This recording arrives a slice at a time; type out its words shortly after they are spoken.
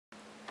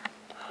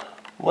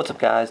What's up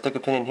guys, Duck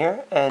Opinion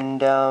here, and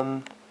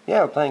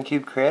yeah, we're playing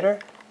Cube Creator,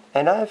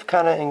 and I've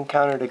kind of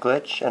encountered a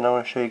glitch, and I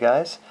want to show you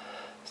guys.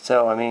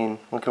 So, I mean,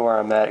 look at where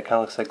I'm at, it kind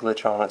of looks like a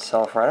glitch on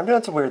itself, right? I'm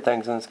doing some weird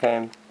things in this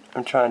game.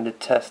 I'm trying to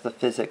test the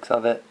physics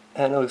of it,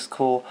 and it looks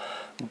cool,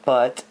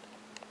 but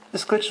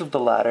this glitch with the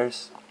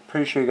ladders,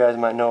 pretty sure you guys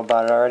might know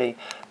about it already,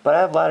 but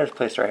I have ladders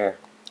placed right here.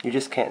 You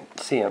just can't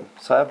see them.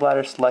 So I have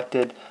ladders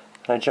selected,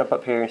 and I jump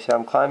up here, and see how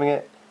I'm climbing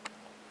it,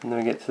 and then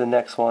we get to the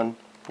next one.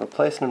 We're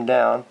placing them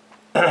down.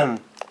 You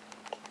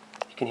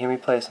can hear me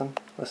place them,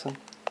 listen,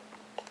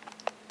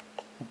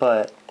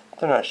 but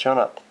they're not showing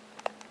up.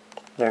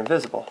 They're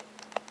invisible.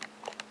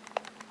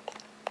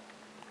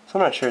 So I'm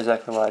not sure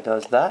exactly why it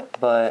does that,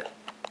 but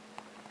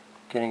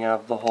getting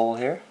out of the hole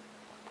here.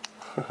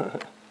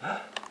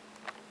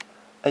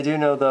 I do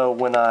know though,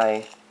 when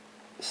I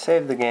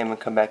save the game and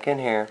come back in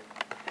here,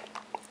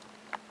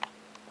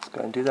 let's go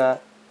ahead and do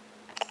that,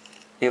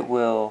 it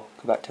will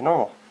go back to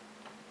normal.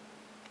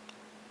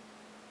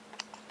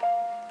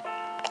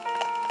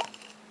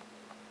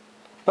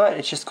 But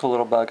it's just a cool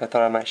little bug I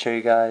thought I might show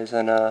you guys,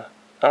 and I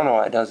don't know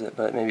why it does it,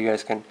 but maybe you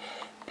guys can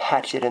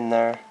patch it in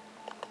there.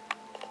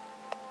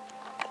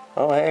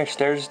 Oh hey,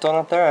 stairs are still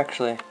not there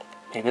actually.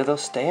 Maybe they'll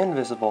stay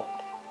invisible.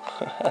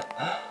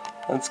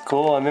 That's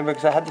cool. I remember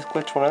because I had this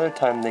glitch one other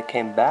time, they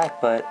came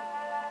back, but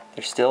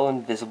they're still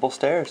invisible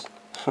stairs.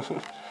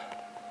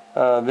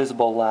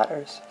 Visible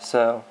ladders.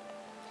 So,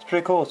 it's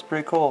pretty cool, it's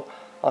pretty cool.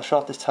 I'll show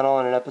off this tunnel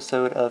in an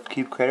episode of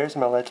Cube Creators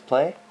in my Let's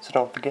Play, so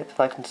don't forget to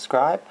like and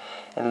subscribe,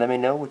 and let me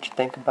know what you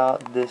think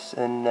about this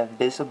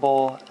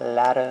invisible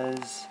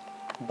ladders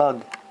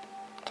bug.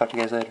 Talk to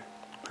you guys later.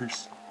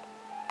 Peace.